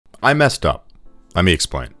I messed up. Let me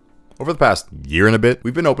explain. Over the past year and a bit,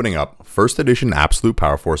 we've been opening up first edition Absolute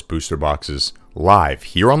Power Force booster boxes live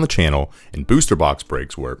here on the channel in booster box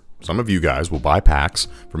breaks, where some of you guys will buy packs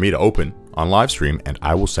for me to open on live stream and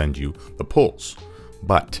I will send you the pulls.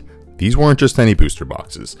 But these weren't just any booster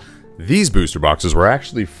boxes. These booster boxes were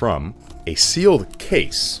actually from a sealed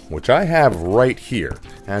case, which I have right here.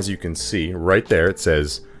 As you can see right there, it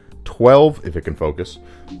says 12, if it can focus,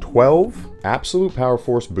 12 Absolute Power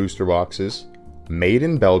Force booster boxes made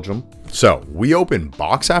in Belgium. So we open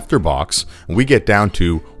box after box and we get down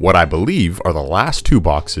to what I believe are the last two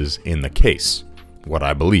boxes in the case. What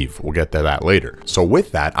I believe, we'll get to that later. So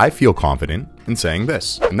with that, I feel confident in saying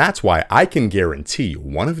this. And that's why I can guarantee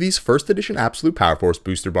one of these first edition Absolute Power Force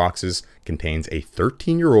booster boxes contains a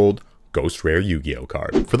 13-year-old Ghost Rare Yu-Gi-Oh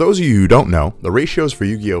card. For those of you who don't know, the ratios for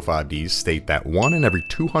Yu-Gi-Oh 5Ds state that 1 in every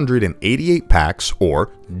 288 packs,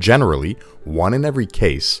 or generally 1 in every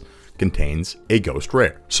case, contains a Ghost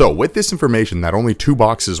Rare. So with this information that only 2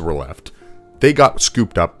 boxes were left, they got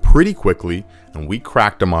scooped up pretty quickly and we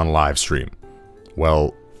cracked them on live stream.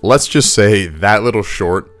 Well, let's just say that little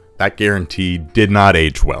short, that guarantee did not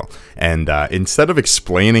age well. And instead of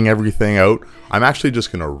explaining everything out, I'm actually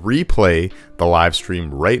just going to replay the live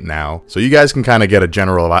stream right now so you guys can kind of get a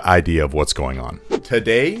general idea of what's going on.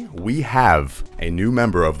 Today, we have a new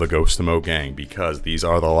member of the Ghostamo gang because these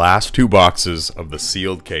are the last 2 boxes of the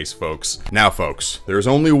sealed case, folks. Now, folks, there's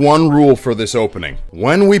only one rule for this opening.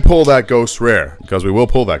 When we pull that Ghost Rare, because we will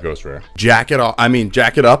pull that Ghost Rare, jack it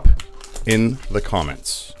up in the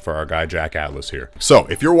comments for our guy Jack Atlas here. So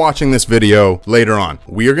if you're watching this video later on,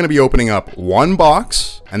 we are going to be opening up 1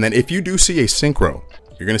 box, and then if you do see a synchro,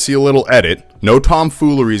 you're going to see a little edit. No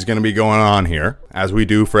tomfoolery is going to be going on here. As we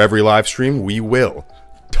do for every live stream, we will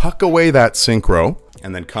tuck away that synchro,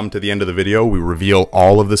 and then come to the end of the video, we reveal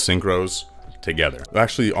all of the synchros together.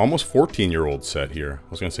 Actually, almost 14-year-old set here. I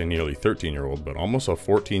was going to say nearly 13-year-old, but almost a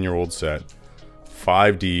 14-year-old set.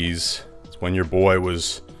 5Ds. It's when your boy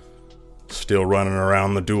was still running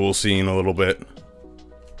around the duel scene a little bit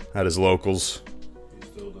at his locals. He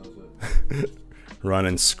still does it.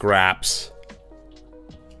 Running scraps.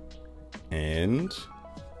 And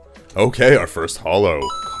okay, our first holo,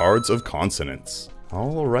 Cards of Consonance.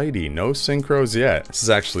 Alrighty, no synchros yet. This is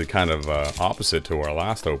actually kind of opposite to our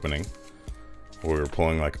last opening, where we were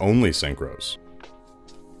pulling like only synchros.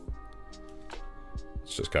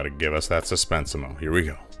 It's just got to give us that Suspensimo. Here we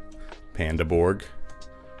go. Pandaborg.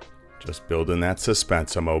 Just building that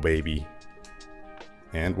Suspensimo, baby.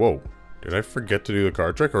 And whoa, did I forget to do the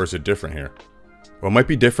card trick, or is it different here? Well, it might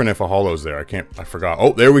be different if a holo's there. I forgot.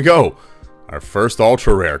 Oh, there we go. Our first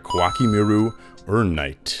ultra rare, Kwakimiru Urn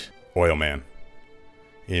Knight. Oilman.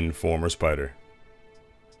 Informer Spider.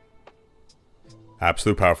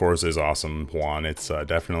 Absolute Power Force is awesome, Juan. It's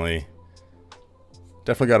definitely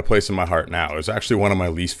got a place in my heart now. It was actually one of my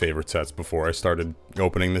least favorite sets before I started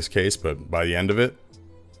opening this case, but by the end of it,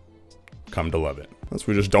 come to love it. Unless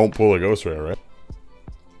we just don't pull a Ghost Rare, right?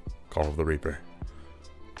 Call of the Reaper.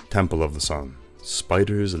 Temple of the Sun.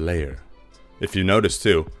 Spider's Lair. If you notice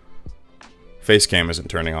too, face cam isn't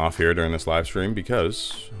turning off here during this live stream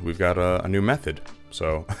because we've got a new method.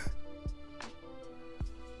 So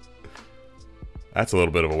that's a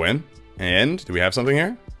little bit of a win. And do we have something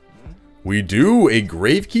here? We do, a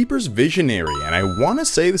Gravekeeper's Visionary, and I want to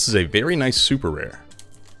say this is a very nice super rare.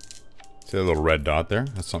 See that little red dot there?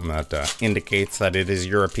 That's something that indicates that it is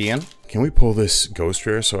European. Can we pull this Ghost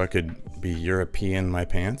Rare so I could be European my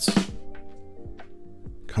pants?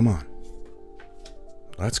 Come on.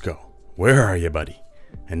 Let's go. Where are you, buddy?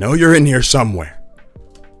 I know you're in here somewhere.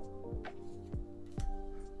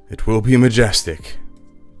 It will be majestic.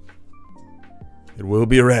 It will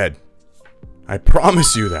be red. I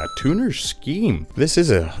promise you that. Tuner's Scheme. This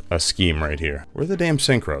is a scheme right here. Where are the damn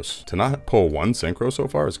synchros? To not pull 1 synchro so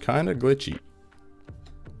far is kind of glitchy.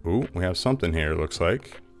 Ooh, we have something here, it looks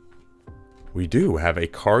like. We do have a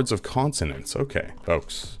Cards of Consonance. Okay,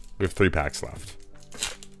 folks. We have 3 packs left.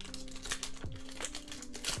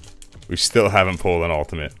 We still haven't pulled an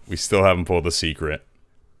ultimate. We still haven't pulled a secret.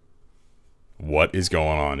 What is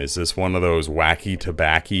going on? Is this one of those wacky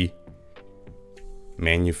tobacco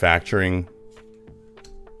manufacturing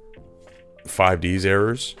 5Ds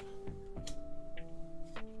errors?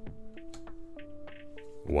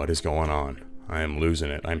 What is going on? I am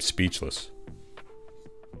losing it. I'm speechless.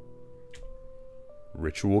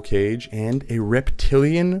 Ritual Cage and a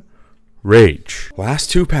Reptilian Rage.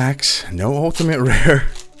 Last 2 packs. No ultimate rare.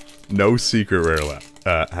 No secret rare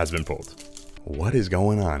left. Has been pulled. What is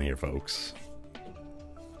going on here, folks?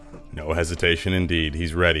 No hesitation indeed.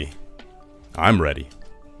 He's ready. I'm ready.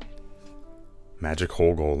 Magic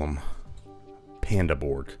Hole Golem.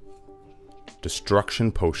 Pandaborg.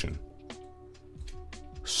 Destruction Potion.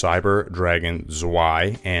 Cyber Dragon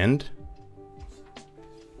Zwei, and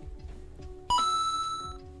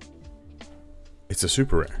it's a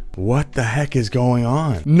super rare. What the heck is going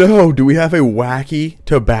on? No, do we have a wacky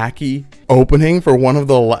tobacco opening for one of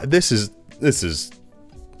the this is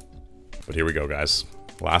but here we go, guys.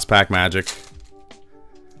 Last pack magic.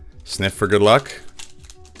 Sniff for good luck.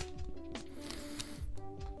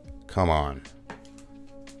 Come on.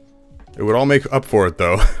 It would all make up for it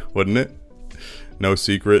though, wouldn't it? No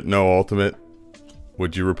secret, no ultimate.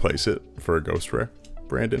 Would you replace it for a ghost rare,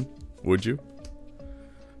 Brandon? Would you?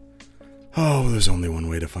 Oh, there's only one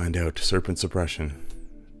way to find out. Serpent suppression.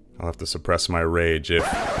 I'll have to suppress my rage if...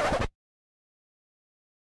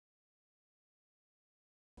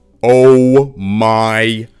 Oh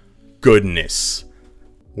my goodness.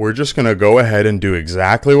 We're just gonna go ahead and do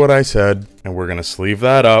exactly what I said, and we're gonna sleeve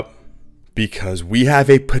that up because we have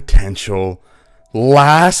a potential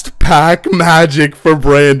last pack magic for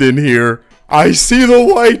Brandon here. I see the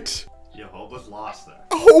white. Yeah, hope was lost there.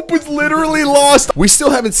 Hope is literally lost. We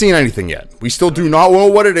still haven't seen anything yet. We still do not know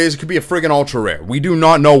what it is. It could be a friggin' ultra rare. We do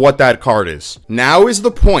not know what that card is. Now is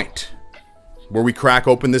the point where we crack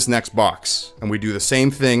open this next box and we do the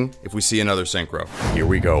same thing if we see another synchro. Here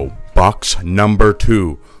we go. Box number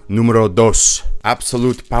 2. Numero dos.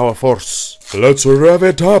 Absolute Power Force. Let's rev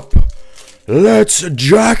it up. Let's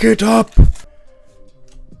jack it up.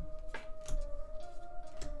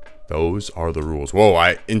 Those are the rules.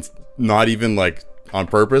 Whoa, not even like on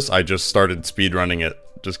purpose. I just started speedrunning it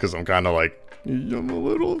just because I'm kind of like, I'm a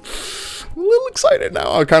little excited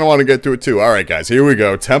now. I kind of want to get to it too. All right, guys, here we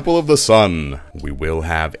go. Temple of the Sun. We will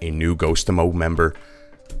have a new Ghostamo member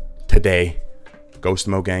today.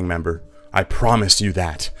 Ghostamo gang member. I promise you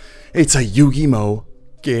that. It's a Yu-Gi-Oh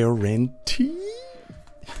guarantee.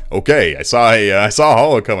 Okay, I saw a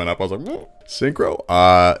holo coming up. I was like, whoa.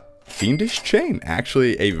 Synchro. Fiendish Chain,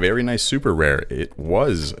 actually a very nice super rare. It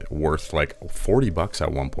was worth like 40 bucks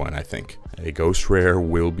at one point, I think. A ghost rare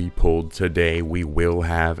will be pulled today. We will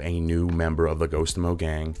have a new member of the Ghostamo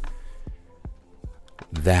gang.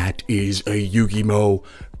 That is a Yu-Gi-Oh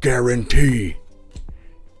guarantee.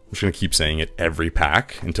 I'm just gonna keep saying it every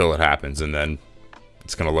pack until it happens, and then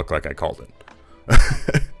it's gonna look like I called it.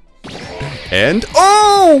 And,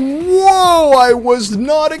 oh, whoa, I was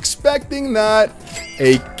not expecting that.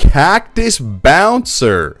 A Cactus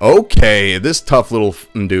Bouncer. Okay, this tough little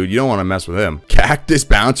dude, you don't want to mess with him. Cactus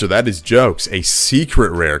Bouncer, that is jokes. A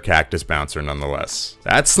secret rare Cactus Bouncer, nonetheless.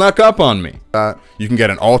 That snuck up on me. You can get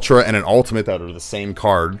an Ultra and an Ultimate out of the same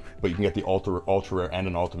card, but you can get the Ultra Rare and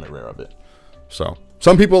an Ultimate Rare of it. So,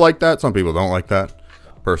 some people like that, some people don't like that.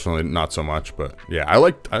 Personally, not so much, but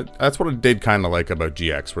yeah, that's what I did kind of like about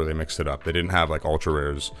GX, where they mixed it up. They didn't have like ultra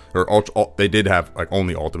rares, or they did have like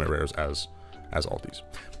only ultimate rares as ultis.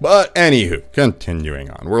 But anywho,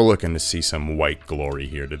 continuing on, we're looking to see some white glory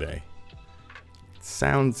here today.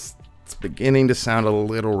 It's beginning to sound a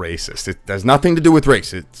little racist. It has nothing to do with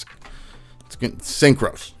race. It's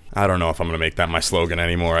synchros. I don't know if I'm gonna make that my slogan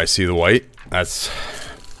anymore. I see the white.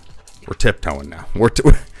 We're tiptoeing now.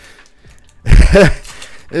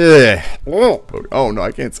 Oh no,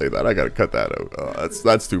 I can't say that. I gotta cut that out.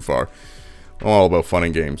 That's too far. I'm all about fun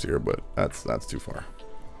and games here, but that's too far.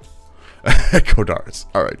 Kodars.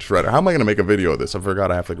 All right, Shredder. How am I gonna make a video of this? I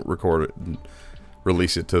forgot I have to record it and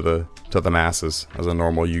release it to the masses as a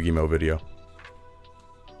normal Yu-Gi-Oh video.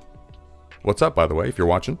 What's up, by the way? If you're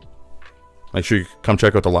watching, make sure you come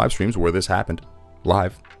check out the live streams where this happened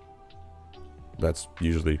live. That's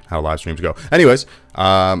usually how live streams go. Anyways,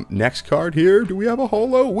 next card here. Do we have a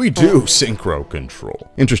holo? We do. Synchro Control.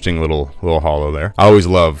 Interesting little holo there. I always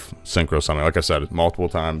love Synchro Summon. Like I said multiple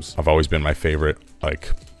times, I've always been my favorite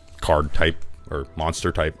like card type or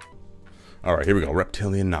monster type. All right, here we go.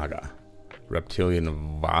 Reptilian Naga,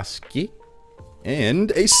 Reptilian Vasky, and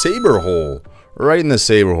a Saber Hole. Right in the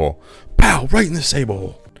Saber Hole. Pow! Right in the Saber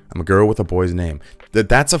Hole. I'm a girl with a boy's name.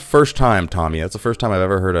 That's a first time, Tommy. That's the first time I've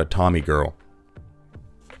ever heard a Tommy girl.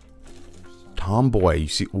 Tomboy, you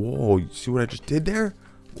see, whoa, you see what I just did there?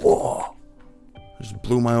 Whoa, I just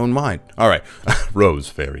blew my own mind. All right, Rose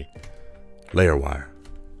Fairy, Layer Wire,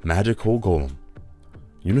 Magic Hole Golem,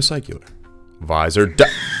 Unicycular, Visor,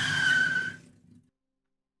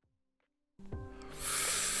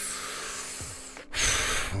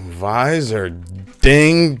 Visor,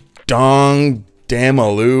 Ding Dong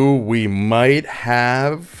Damaloo. We might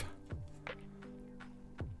have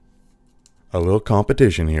a little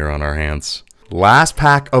competition here on our hands. Last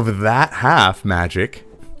pack of that half magic.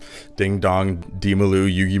 Ding Dong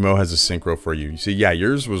Dimalu Yugimo has a synchro for you. You see, yeah,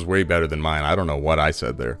 yours was way better than mine. I don't know what I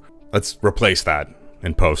said there. Let's replace that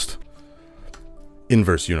in post.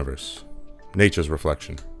 Inverse Universe. Nature's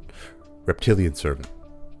Reflection. Reptilian Servant.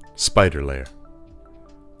 Spider Lair.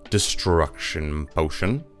 Destruction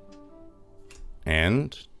Potion.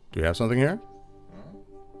 And do we have something here?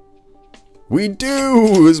 We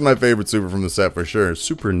do! This is my favorite super from the set for sure.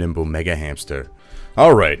 Super Nimble Mega Hamster.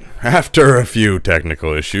 Alright, after a few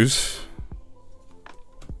technical issues.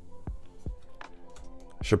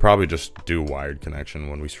 Should probably just do wired connection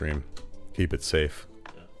when we stream. Keep it safe.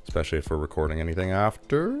 Especially if we're recording anything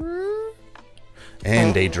after.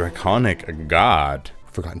 And a Draconic God.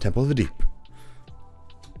 Forgotten Temple of the Deep.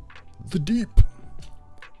 The Deep.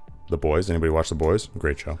 The Boys. Anybody watch The Boys?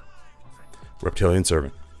 Great show. Reptilian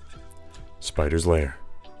Servant. Spider's Lair.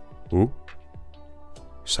 Ooh.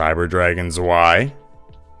 Cyber Dragon Zwei.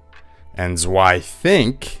 And Zwei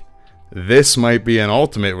think this might be an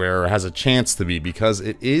ultimate rare, or has a chance to be, because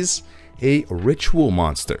it is a ritual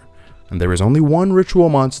monster. And there is only one ritual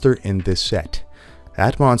monster in this set.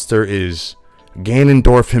 That monster is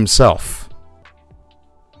Ganondorf himself.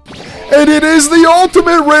 And it is the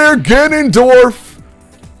ultimate rare Ganondorf!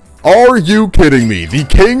 Are you kidding me? The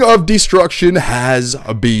King of Destruction has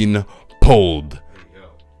been pulled.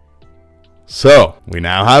 So, we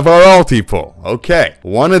now have our ulti pull. Okay,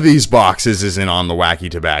 one of these boxes isn't on the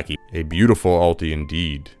Wacky Tabaki. A beautiful ulti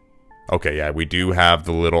indeed. Okay, yeah, we do have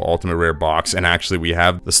the little ultimate rare box, and actually we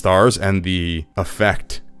have the stars and the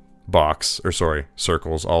effect box, or sorry,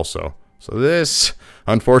 circles also. So this,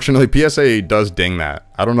 unfortunately, PSA does ding that.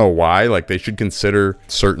 I don't know why, like they should consider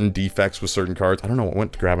certain defects with certain cards. I don't know, I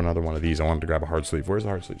went to grab another one of these. I wanted to grab a hard sleeve. Where's the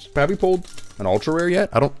hard sleeves? Have we pulled an ultra rare yet?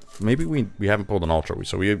 I don't, maybe we haven't pulled an ultra,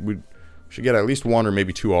 so we should get at least one or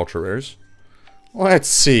maybe two ultra rares. Let's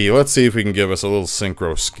see if we can give us a little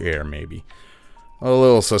synchro scare, maybe. A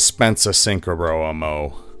little suspensa synchro bro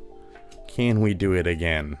mo. Can we do it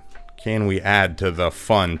again? Can we add to the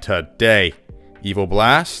fun today? Evil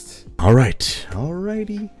Blast? Alright,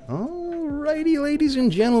 alrighty, ladies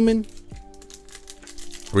and gentlemen.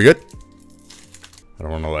 Are we good? I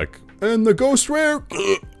don't want to like, and the ghost rare,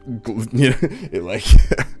 you know, it like,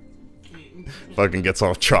 fucking gets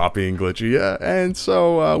all choppy and glitchy, yeah. And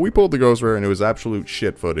so, we pulled the ghost rare and it was absolute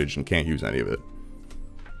shit footage and can't use any of it.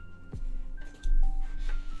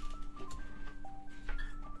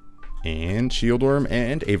 And Shield Worm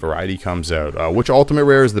and a variety comes out. Which ultimate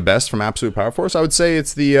rare is the best from Absolute Power Force? I would say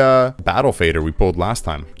it's the Battle Fader we pulled last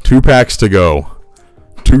time. 2 packs to go.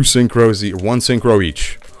 2 synchros, 1 synchro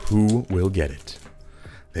each. Who will get it?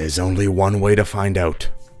 There's only one way to find out.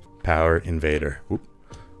 Power Invader. Oop.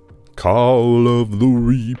 Call of the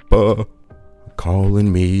Reaper.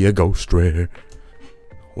 Calling me a ghost rare.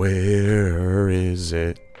 Where is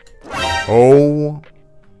it? Oh.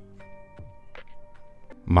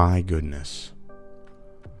 My goodness.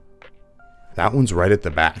 That one's right at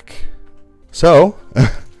the back. So,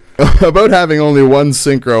 about having only 1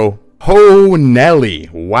 synchro. Oh, Nelly.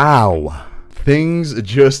 Wow. Things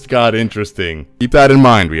just got interesting. Keep that in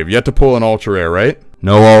mind. We have yet to pull an ultra rare, right?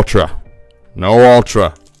 No ultra. No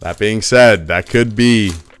ultra. That being said, that could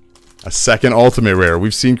be a second ultimate rare.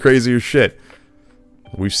 We've seen crazier shit.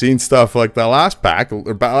 We've seen stuff like the last pack,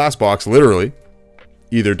 or last box, literally.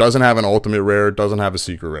 Either doesn't have an ultimate rare, doesn't have a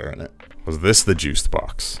secret rare in it. Was this the juiced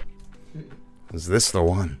box? Is this the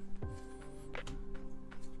one?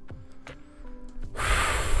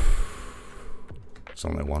 There's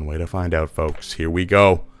only one way to find out, folks. Here we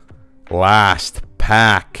go. Last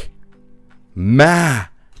pack.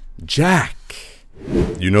 Jack.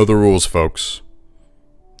 You know the rules, folks.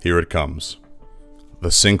 Here it comes. The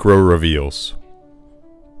synchro reveals.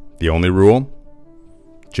 The only rule?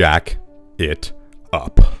 Jack it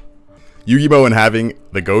up. Yu-Gi-Oh! And having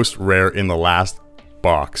the ghost rare in the last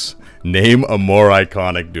box. Name a more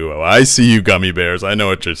iconic duo. I see you, gummy bears. I know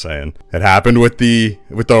what you're saying. It happened with the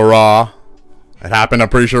raw. It happened, I'm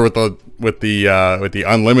pretty sure, with the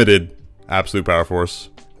unlimited Absolute Power Force.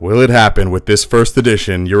 Will it happen with this first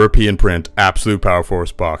edition European print Absolute Power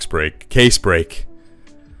Force box break, case break?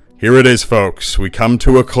 Here it is, folks. We come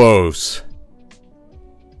to a close.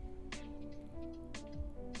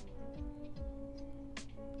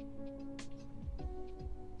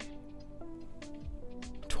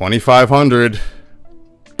 $2,500.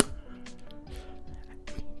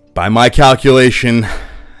 By my calculation,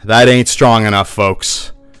 that ain't strong enough,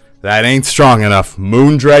 folks. That ain't strong enough.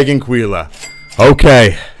 Moondragon Quila.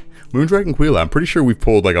 Okay. Moondragon Quila. I'm pretty sure we've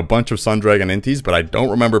pulled like a bunch of Sundragon Inties, but I don't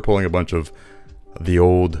remember pulling a bunch of the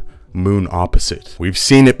old Moon Opposite. We've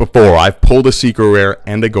seen it before. I've pulled a secret rare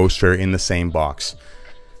and a ghost rare in the same box.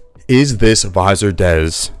 Is this Visor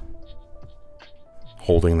Dez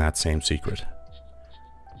holding that same secret?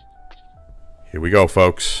 Here we go,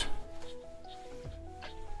 folks.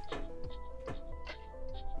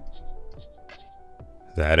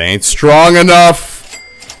 That ain't strong enough.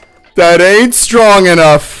 That ain't strong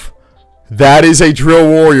enough. That is a Drill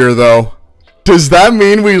Warrior, though. Does that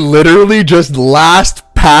mean we literally just last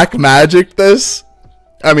pack magic this?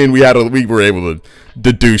 I mean, we were able to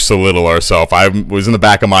deduce a little ourselves. I was in the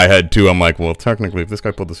back of my head too. I'm like, well, technically, if this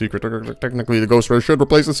guy pulled the secret, technically the Ghost Rare should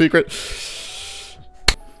replace the secret.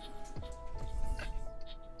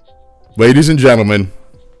 Ladies and gentlemen,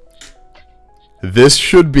 this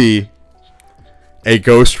should be a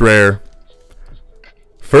Ghost Rare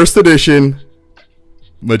first edition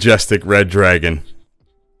Majestic Red Dragon.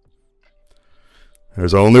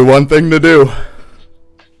 There's only one thing to do.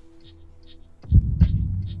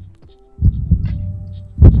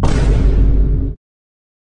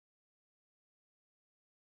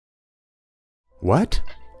 What?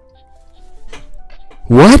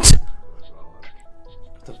 What?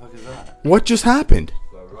 What the fuck is that? What just happened?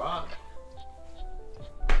 The rock.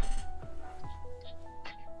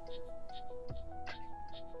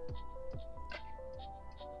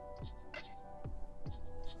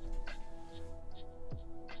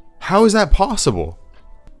 How is that possible?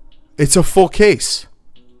 It's a full case.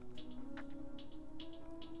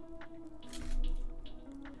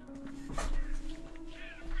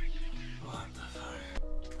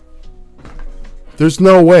 There's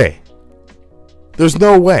no way. There's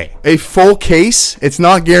no way. A full case? It's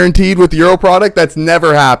not guaranteed with the Euro product? That's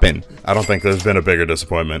never happened. I don't think there's been a bigger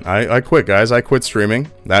disappointment. I quit, guys. I quit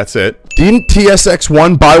streaming. That's it. Didn't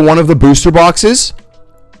TSX1 buy one of the booster boxes?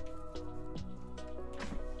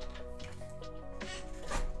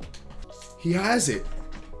 He has it.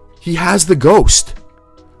 He has the ghost.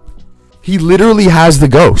 He literally has the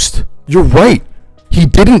ghost. You're right. He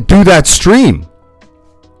didn't do that stream.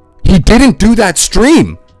 He didn't do that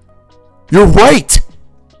stream. You're right.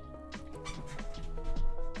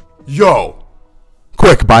 Yo.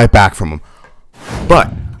 Quick, buy it back from him.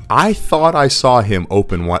 But I thought I saw him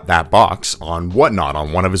open that box on Whatnot,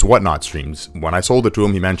 on one of his Whatnot streams. When I sold it to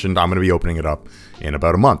him, he mentioned I'm going to be opening it up in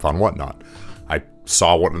about a month on Whatnot. I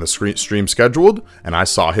saw what in the stream scheduled, and I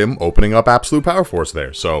saw him opening up Absolute Power Force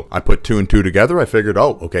there. So I put 2 and 2 together. I figured,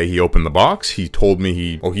 oh, okay, he opened the box. He told me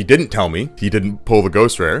he didn't tell me. He didn't pull the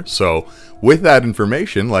Ghost Rare. So with that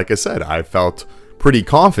information, like I said, I felt pretty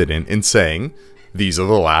confident in saying these are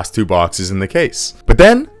the last 2 boxes in the case. But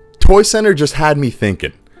then Toy Center just had me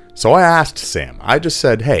thinking. So I asked Sam, I just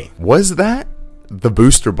said, hey, was that the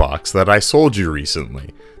booster box that I sold you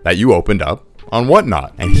recently that you opened up on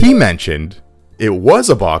Whatnot? And he mentioned it was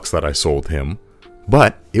a box that I sold him,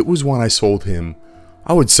 but it was one I sold him,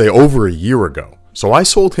 I would say, over a year ago. So I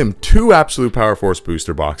sold him 2 Absolute Power Force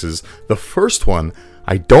booster boxes. The first one,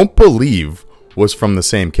 I don't believe, was from the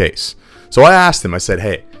same case. So I asked him, I said,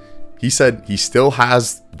 hey, he said he still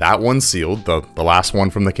has that one sealed, the last one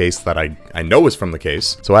from the case that I know is from the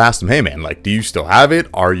case. So I asked him, hey man, like, do you still have it?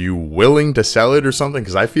 Are you willing to sell it or something?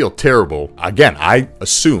 Because I feel terrible. Again, I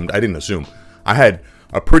didn't assume. I had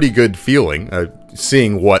a pretty good feeling,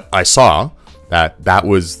 seeing what I saw, that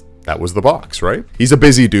was the box, right? He's a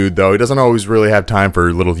busy dude though. He doesn't always really have time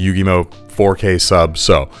for little Yu-Gi-Oh 4K subs.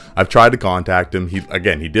 So I've tried to contact him. He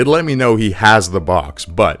did let me know he has the box.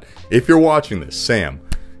 But if you're watching this, Sam,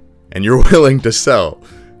 and you're willing to sell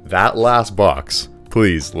that last box,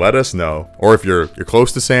 please let us know. Or if you're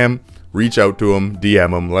close to Sam, reach out to him,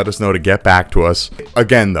 DM him, let us know to get back to us.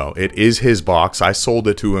 Again though, it is his box. I sold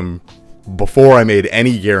it to him before I made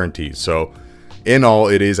any guarantees. So in all,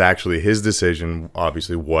 it is actually his decision,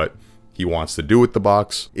 obviously, what he wants to do with the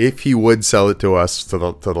box. If he would sell it to us, to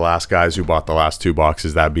the last guys who bought the last 2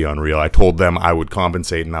 boxes, that'd be unreal. I told them I would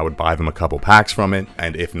compensate and I would buy them a couple packs from it.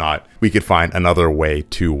 And if not, we could find another way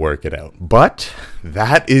to work it out. But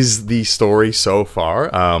that is the story so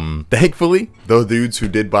far. Thankfully, those dudes who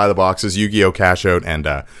did buy the boxes, Yu-Gi-Oh! Cash Out and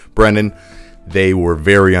Brendan, they were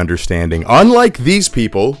very understanding. Unlike these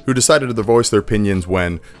people who decided to voice their opinions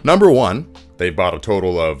when, number 1, they bought a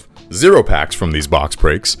total of 0 packs from these box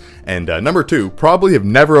breaks, and number 2, probably have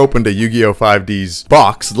never opened a Yu-Gi-Oh! 5D's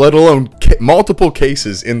box, let alone multiple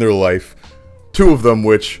cases in their life, 2 of them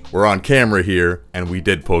which were on camera here, and we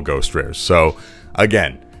did pull Ghost Rares. So,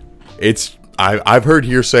 again, I've heard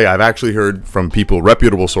hearsay. I've actually heard from people,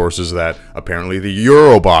 reputable sources, that apparently the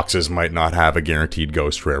Euro boxes might not have a guaranteed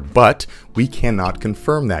ghost rare, but we cannot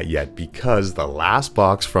confirm that yet because the last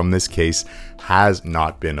box from this case has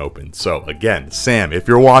not been opened. So again, Sam, if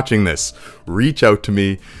you're watching this, reach out to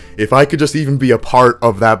me. If I could just even be a part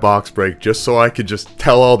of that box break, just so I could just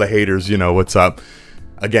tell all the haters, you know, what's up.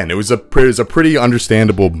 Again, it was a pretty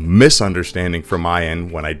understandable misunderstanding from my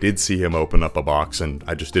end when I did see him open up a box and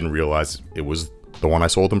I just didn't realize it was the one I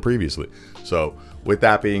sold him previously. So with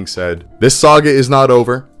that being said, this saga is not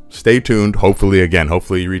over. Stay tuned. Hopefully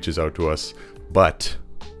he reaches out to us. But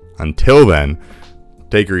until then,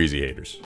 take her easy, haters.